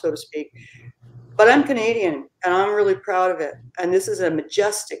hound, so to speak. But I'm Canadian, and I'm really proud of it. And this is a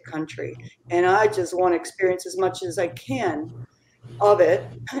majestic country, and I just want to experience as much as I can of it,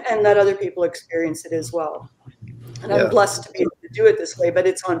 and let other people experience it as well. And I'm blessed to be able to do it this way, but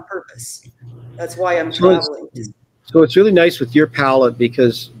it's on purpose. That's why I'm traveling. So it's really nice with your palette,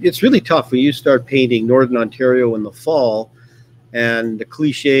 because it's really tough when you start painting Northern Ontario in the fall, and the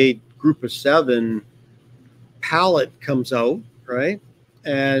cliched group of 7 palette comes out, right?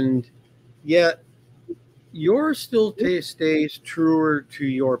 And yet yours still stays truer to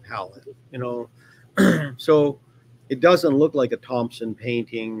your palette, you know. So it doesn't look like a Thompson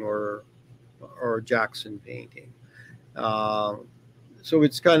painting or a Jackson painting. So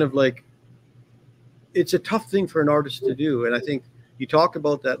it's kind of like, it's a tough thing for an artist to do. And I think you talk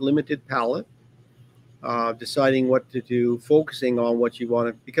about that limited palette, deciding what to do, focusing on what you want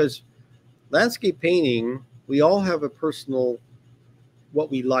to, because landscape painting, we all have a personal, what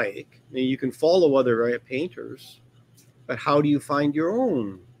we like. I mean, you can follow other painters, but how do you find your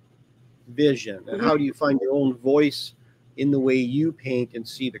own vision? And how do you find your own voice in the way you paint and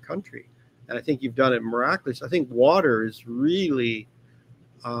see the country? And I think you've done it miraculous. I think water is really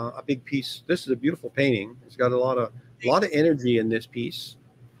a big piece. This is a beautiful painting. It's got a lot of energy in this piece.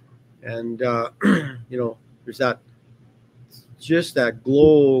 And, you know, there's just that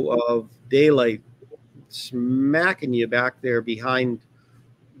glow of daylight smacking you back there behind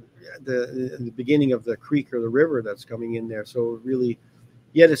the beginning of the creek or the river that's coming in there. So really,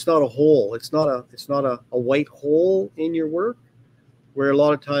 yet it's not a hole. It's not a white hole in your work, where a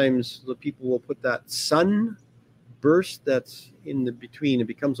lot of times the people will put that sun burst that's in the between. It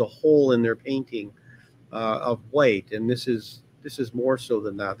becomes a hole in their painting of white. And this is more so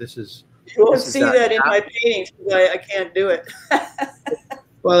than that. You won't see that in my paintings because I can't do it.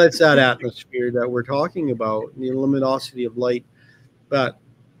 Well, it's that atmosphere that we're talking about, the luminosity of light. But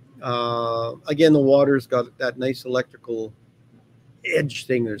again, the water's got that nice electrical edge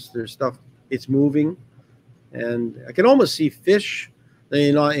thing. There's stuff. It's moving, and I can almost see fish.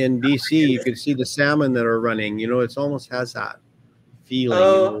 You know, in BC, you can see the salmon that are running. You know, it almost has that feeling.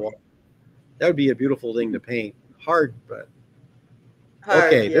 In the water. That would be a beautiful thing to paint. Hard, but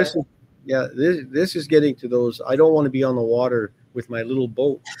okay. Yeah. This is getting to those. I don't want to be on the water with my little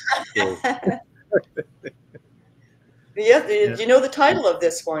boat. So. Do you know the title of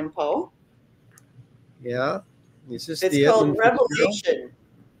this one, Paul? Yeah. It's called Revelation.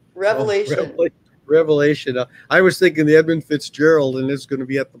 Revelation. Oh, Revelation. I was thinking the Edmund Fitzgerald, and it's going to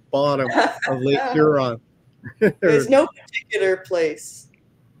be at the bottom of Lake Huron. There's no particular place.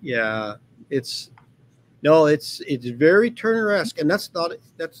 Yeah, it's very Turner-esque, and that's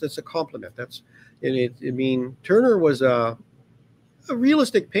a compliment. I mean, Turner was a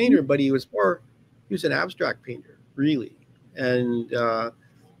realistic painter, but he was an abstract painter, really. And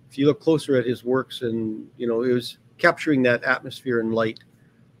if you look closer at his works, and you know, it was capturing that atmosphere and light.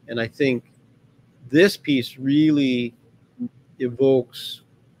 And I think this piece really evokes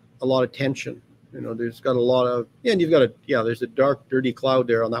a lot of tension. You know, there's got a lot of, and there's a dark, dirty cloud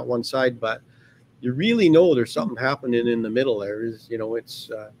there on that one side, but you really know there's something happening in the middle there.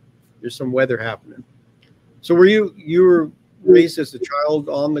 There's some weather happening. So were you were raised as a child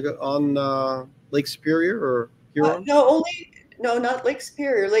on Lake Superior or Huron? No, not Lake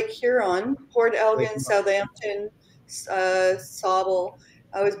Superior, Lake Huron, Port Elgin, Southampton, Sauble.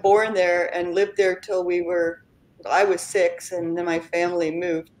 I was born there and lived there till I was 6, and then my family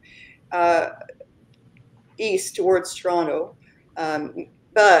moved east towards Toronto.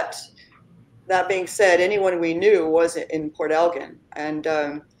 But that being said, anyone we knew was in Port Elgin.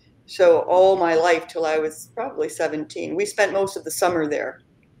 And so all my life till I was probably 17, we spent most of the summer there.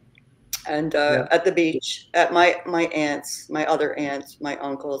 And at the beach, at my aunts, my other aunts, my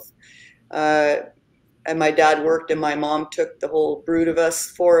uncles. And my dad worked, and my mom took the whole brood of us,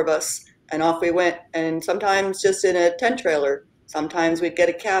 4 of us, and off we went. And sometimes just in a tent trailer. Sometimes we'd get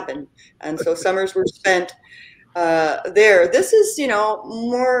a cabin. And so summers were spent there. This is, you know,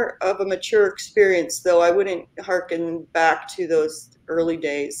 more of a mature experience, though I wouldn't hearken back to those early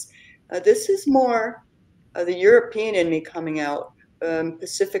days. This is more the European in me coming out.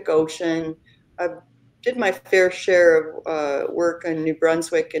 Pacific Ocean. I did my fair share of work in New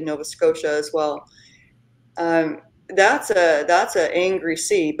Brunswick and Nova Scotia as well. That's a angry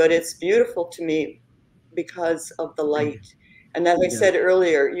sea, but it's beautiful to me because of the light. And as I said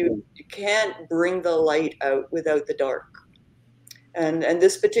earlier, you can't bring the light out without the dark. And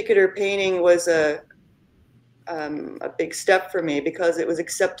this particular painting was a big step for me because it was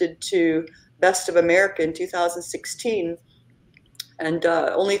accepted to Best of America in 2016. And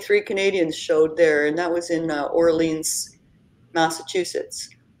only 3 Canadians showed there, and that was in Orleans, Massachusetts.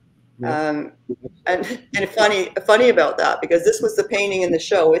 Yeah. And funny about that, because this was the painting in the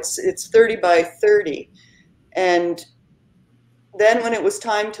show. It's 30 by 30, and then when it was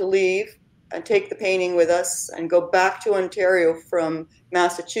time to leave and take the painting with us and go back to Ontario from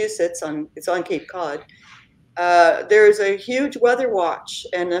Massachusetts, it's on Cape Cod. There's a huge weather watch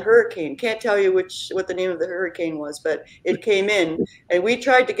and a hurricane. Can't tell you what the name of the hurricane was, but it came in, and we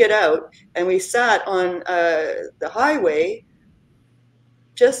tried to get out, and we sat on the highway,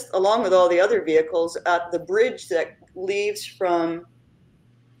 just along with all the other vehicles, at the bridge that leaves from,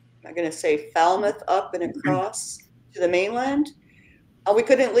 I'm going to say, Falmouth up and across to the mainland. We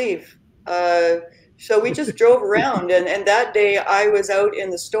couldn't leave. So we just drove around, and that day I was out in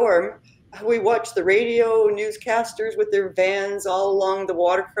the storm. We watched the radio newscasters with their vans all along the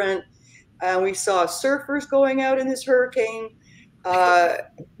waterfront. We saw surfers going out in this hurricane. And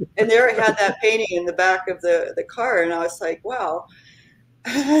there I had that painting in the back of the car, and I was like, wow,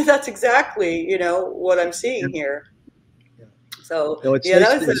 that's exactly, what I'm seeing here. So, yeah,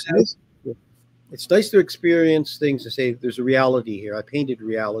 that was it's nice to experience things, to say there's a reality here. I painted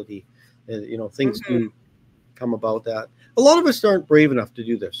reality. Things do come about that. A lot of us aren't brave enough to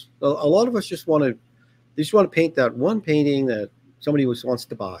do this. A lot of us just want to paint that one painting that somebody wants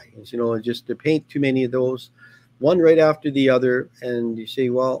to buy. And, just to paint too many of those, one right after the other. And you say,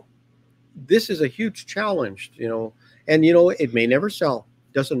 well, this is a huge challenge, and, it may never sell.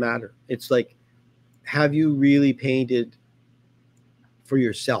 Doesn't matter. It's like, have you really painted for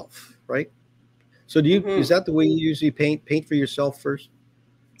yourself, right? So is that the way you usually paint for yourself first?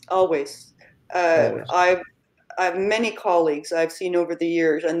 Always. Always. I have many colleagues I've seen over the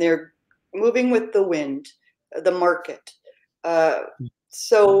years, and they're moving with the wind, the market.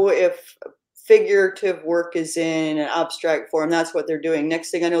 So if figurative work is in an abstract form, that's what they're doing.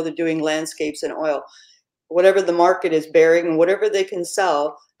 Next thing I know, they're doing landscapes and oil, whatever the market is bearing and whatever they can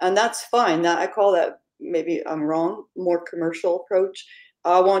sell. And that's fine. I call that, maybe I'm wrong, more commercial approach.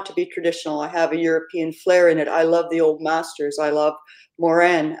 I want to be traditional. I have a European flair in it. I love the old masters. I love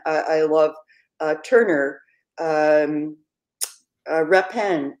Moran. I love Turner, Repin.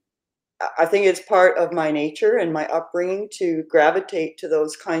 I think it's part of my nature and my upbringing to gravitate to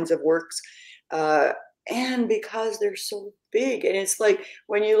those kinds of works. And because they're so big, and it's like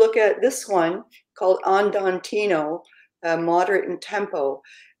when you look at this one called Andantino, moderate in tempo.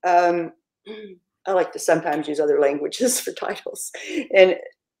 I like to sometimes use other languages for titles. And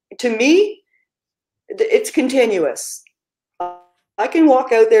to me, it's continuous. I can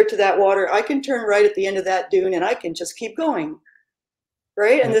walk out there to that water. I can turn right at the end of that dune, and I can just keep going.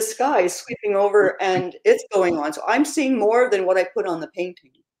 Right? And the sky is sweeping over, and it's going on. So I'm seeing more than what I put on the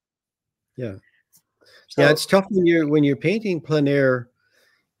painting. Yeah. So, yeah, it's tough when you're painting plein air.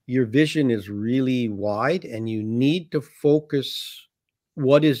 Your vision is really wide, and you need to focus.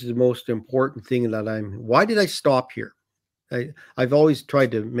 What is the most important thing why did I stop here? I've always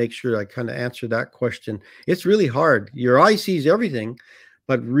tried to make sure I kind of answer that question. It's really hard. Your eye sees everything,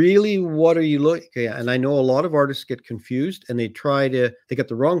 but really, what are you looking at? And I know a lot of artists get confused, and they get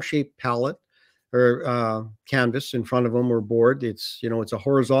the wrong shaped palette or canvas in front of them, or board. It's a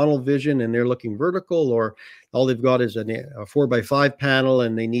horizontal vision, and they're looking vertical, or all they've got is a 4x5 panel,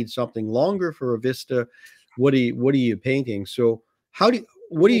 and they need something longer for a vista. What are you painting? So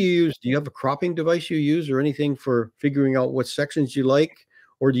what do you use? Do you have a cropping device you use, or anything for figuring out what sections you like,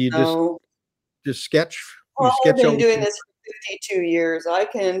 or do you just sketch? I've been doing this for 52 years. I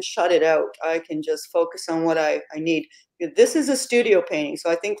can shut it out. I can just focus on what I need. This is a studio painting,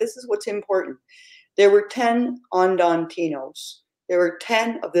 so I think this is what's important. There were 10 Andantinos. There were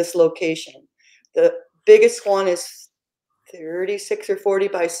 10 of this location. The biggest one is 36 or 40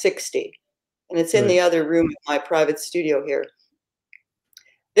 by 60, and it's in the other room of my private studio here.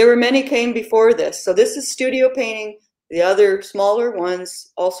 There were many came before this. So this is studio painting. The other smaller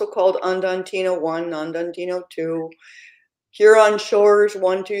ones, also called Andantino 1, Andantino 2, Huron Shores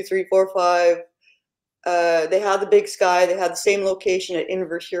 1, 2, 3, 4, 5. They had the big sky. They had the same location at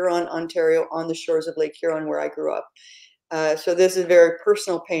Inver, Huron, Ontario, on the shores of Lake Huron, where I grew up. So this is a very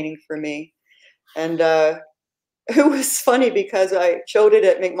personal painting for me. And it was funny because I showed it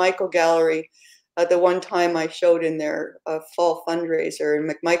at McMichael Gallery the one time I showed in their fall fundraiser. And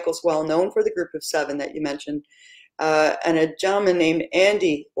McMichael's well known for the group of 7 that you mentioned. And a gentleman named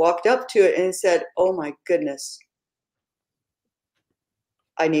Andy walked up to it and said, "Oh my goodness,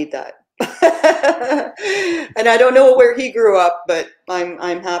 I need that." And I don't know where he grew up, but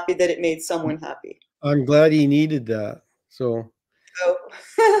I'm happy that it made someone happy. I'm glad he needed that. So So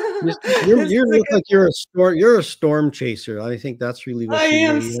you this you is a look good. like you're a storm chaser. I think that's really I what you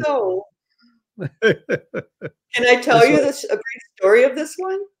am really so. want. Can I tell This you one, this a brief story of this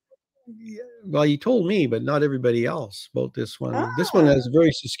one? yeah, well, you told me, but not everybody else about this one. This one Ah. has a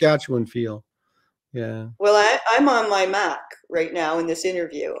very Saskatchewan feel. Yeah. Well, I'm on my Mac right now in this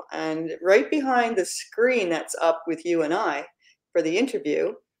interview, and right behind the screen that's up with you and I for the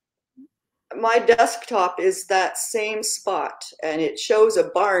interview, my desktop is that same spot, and it shows a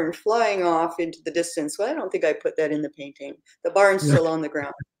barn flying off into the distance. Well, I don't think I put that in the painting. The barn's still on the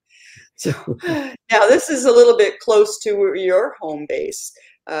ground. So now this is a little bit close to your home base.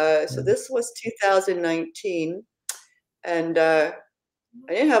 So this was 2019, and I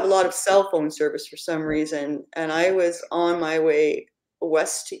didn't have a lot of cell phone service for some reason, and I was on my way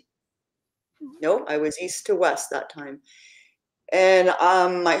west to, no, I was east to west that time. And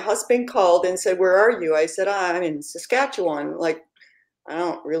my husband called and said, "Where are you?" I said, "I'm in Saskatchewan." Like, I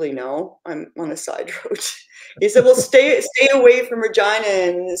don't really know. I'm on a side road. He said, "Well, stay away from Regina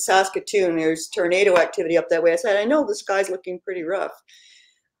and Saskatoon. There's tornado activity up that way." I said, "I know, the sky's looking pretty rough."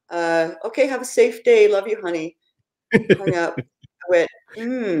 Okay, have a safe day. Love you, honey. Hung up. I went,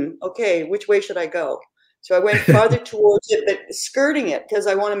 okay, which way should I go? So I went farther towards it, but skirting it because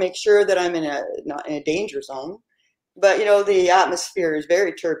I want to make sure that I'm not in a danger zone. But you know, the atmosphere is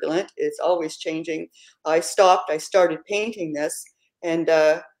very turbulent. It's always changing. I stopped. I started painting this, and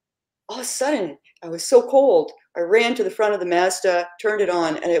all of a sudden, I was so cold. I ran to the front of the Mazda, turned it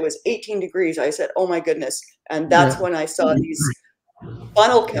on, and it was 18 degrees. I said, "Oh my goodness!" And that's Yeah. when I saw these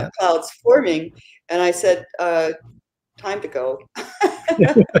funnel Yeah. clouds forming, and I said, "Time to go."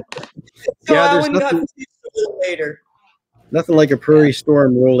 So Yeah, I there's wouldn't got nothing confused a little later. nothing like a Yeah. prairie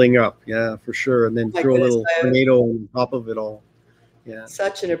storm rolling up. Yeah, for sure. And Oh then my throw a goodness, little I have tornado on top of it all. Yeah.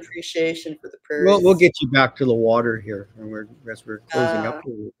 such an appreciation for the We'll prairies. get you back to the water here, and as we're closing up Uh, a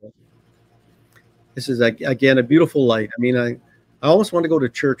little bit. This is again a beautiful light. I mean, I almost want to go to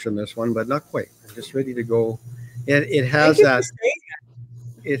church on this one, but not quite. I'm just ready to go. And Thank you for saying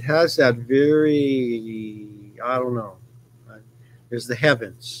it has that very, I don't know. uh, There's the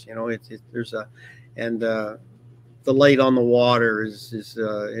heavens, you know. There's a, and the light on the water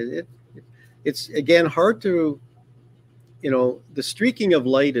it's again hard to, you know, the streaking of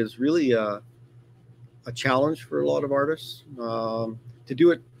light is really a challenge for a lot of artists, to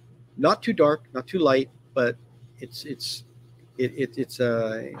do it not too dark, not too light, but it's it's it's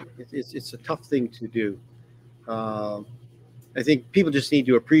a tough thing to do. Um, I think people just need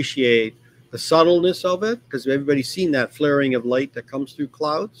to appreciate the subtleness of it, because everybody's seen that flaring of light that comes through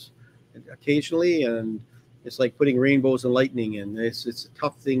clouds occasionally, and it's like putting rainbows and lightning in. It's a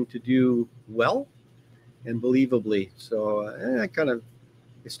tough thing to do well and believably. So I kind of,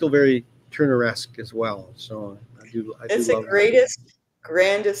 it's still very Turner-esque as well. So I do it's the love that. greatest,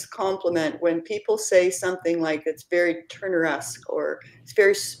 grandest compliment when people say something like it's very Turner-esque or it's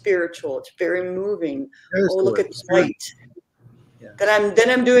very spiritual, it's very moving. There's Oh, the look word. at the light. Yeah. Then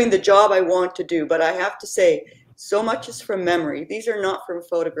I'm doing the job I want to do. But I have to say, so much is from memory. These are not from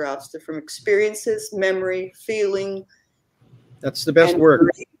photographs. They're from experiences, memory, feeling, That's the best and work.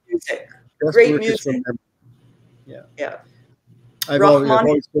 great music. Best Great work is music. from memory. Yeah. Yeah. I've Rahman.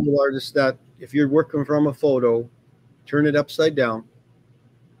 always told artists that if you're working from a photo, turn it upside down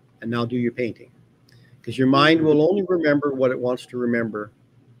and now do your painting. Because your mind will only remember what it wants to remember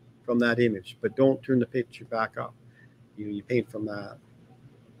from that image, but don't turn the picture back up. You paint from that.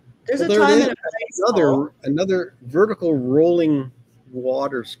 There's Well, a there it time is. and a place, Paul. Another vertical rolling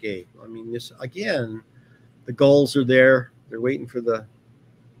waterscape. I mean, this again, the gulls are there. They're waiting for the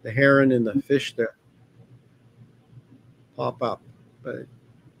heron and the fish to pop up. But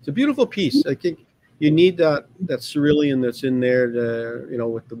it's a beautiful piece. I think you need that cerulean that's in there, you know,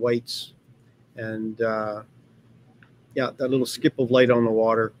 with the whites, and yeah, that little skip of light on the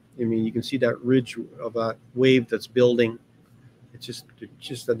water. I mean, you can see that ridge of that wave that's building.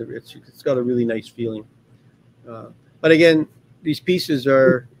 It's got a really nice feeling. But again, these pieces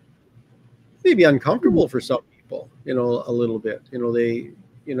are maybe uncomfortable for some people. You know, a little bit. You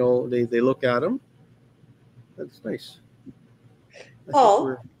know, they look at them. That's nice. I think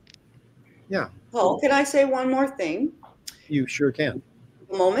Paul, yeah, Paul, can I say one more thing? you sure can.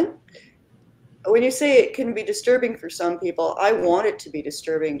 A moment. When you say it can be disturbing for some people, I want it to be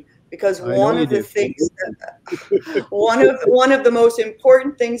disturbing because I know you do. one of the most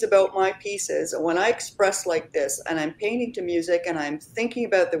important things about my pieces, when I express like this and I'm painting to music and I'm thinking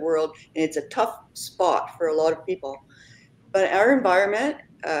about the world, and it's a tough spot for a lot of people, but our environment,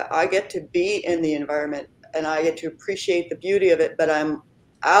 I get to be in the environment and I get to appreciate the beauty of it, but I'm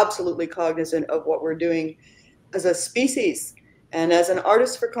absolutely cognizant of what we're doing as a species. And as an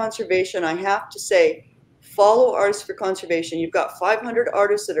artist for conservation, I have to say, follow Artists for Conservation. You've got 500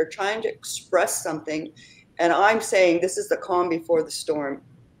 artists that are trying to express something, and I'm saying this is the calm before the storm,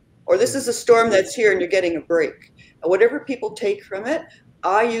 or this is a storm that's here and you're getting a break. And whatever people take from it,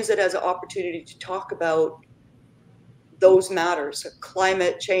 I use it as an opportunity to talk about those matters,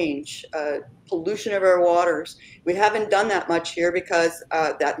 climate change, pollution of our waters. We haven't done that much here because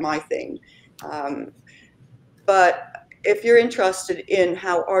that's my thing. But if you're interested in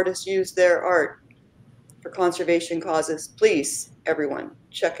how artists use their art for conservation causes, please, everyone,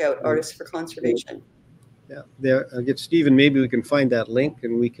 check out Artists for Conservation. Yeah, there. Get Stephen. Maybe we can find that link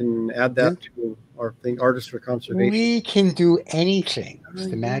and we can add that to our thing, Artists for Conservation. We can do anything. It's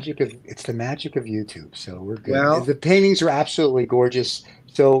the magic of YouTube. So we're good. Well, the paintings are absolutely gorgeous.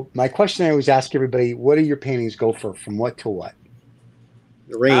 So my question I always ask everybody: what do your paintings go for? From what to what?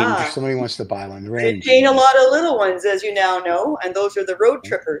 The range. If somebody wants to buy one, the range. I paint a lot of little ones, as you now know, and those are the road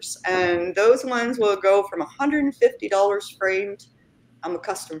trippers. And those ones will go from $150 framed. I'm a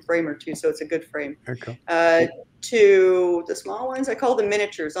custom framer too, so it's a good frame. Okay. To the small ones, I call them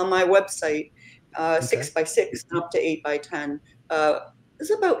miniatures on my website, 6x6 and up to 8x10.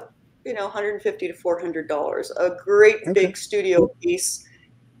 It's about $150 to $400. A great big studio piece,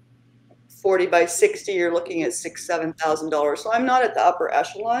 40 by 60. You're looking at $6,000–7,000. So I'm not at the upper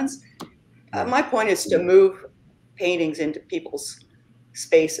echelons. My point is to move paintings into people's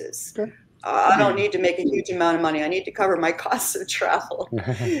spaces. Okay. I don't need to make a huge amount of money. I need to cover my costs of travel.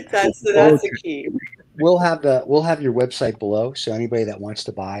 That's the key. We'll have your website below, so anybody that wants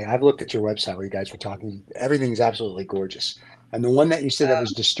to buy. I've looked at your website where you guys were talking. Everything's absolutely gorgeous. And the one that you said that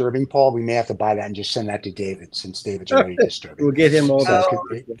was disturbing, Paul, we may have to buy that and just send that to David, since David's already disturbing. We'll get him all that.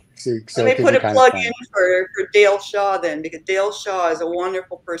 Let me put a plug in for Dale Shaw then, because Dale Shaw is a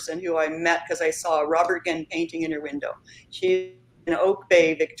wonderful person who I met because I saw a Robert Genn painting in her window. She's in Oak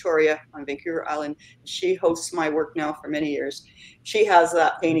Bay, Victoria, on Vancouver Island. She hosts my work now for many years. She has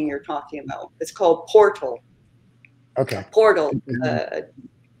that painting you're talking about. It's called Portal. Okay. Portal.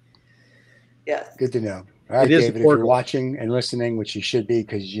 Yes. Good to know. All right, David, if you're watching and listening, which you should be,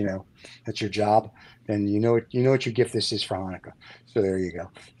 because that's your job, then you know what your gift this is for Hanukkah. So there you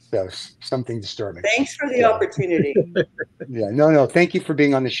go. So something disturbing. Thanks for the opportunity. No. Thank you for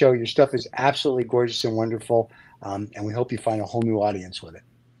being on the show. Your stuff is absolutely gorgeous and wonderful, and we hope you find a whole new audience with it.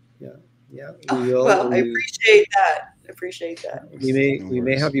 Yeah. Well, I appreciate that. We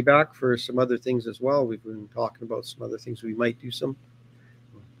may have you back for some other things as well. We've been talking about some other things. We might do some.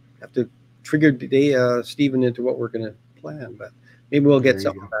 Have to trigger today, Stephen, into what we're going to plan, but maybe we'll get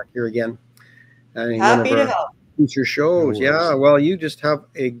something back here again. Happy to help. Future shows. Yeah, well, you just have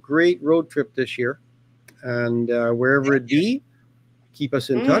a great road trip this year, and wherever it be, keep us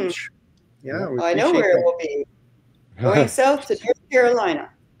in touch. Yeah, I know where it will be. Going south to North Carolina.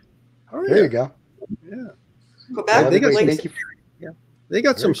 There you go. Yeah, Quebec. They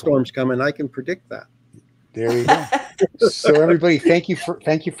got some storms coming. I can predict that. There you go. So everybody, thank you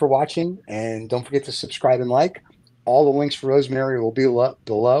for watching, and don't forget to subscribe and like. All the links for Rosemary will be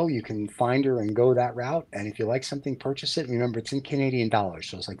below. You can find her and go that route. And if you like something, purchase it. Remember, it's in Canadian dollars,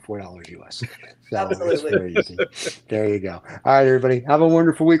 so it's like $4 US. So absolutely. It's very easy. There you go. All right, everybody. Have a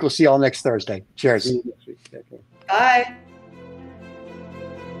wonderful week. We'll see you all next Thursday. Cheers. Bye.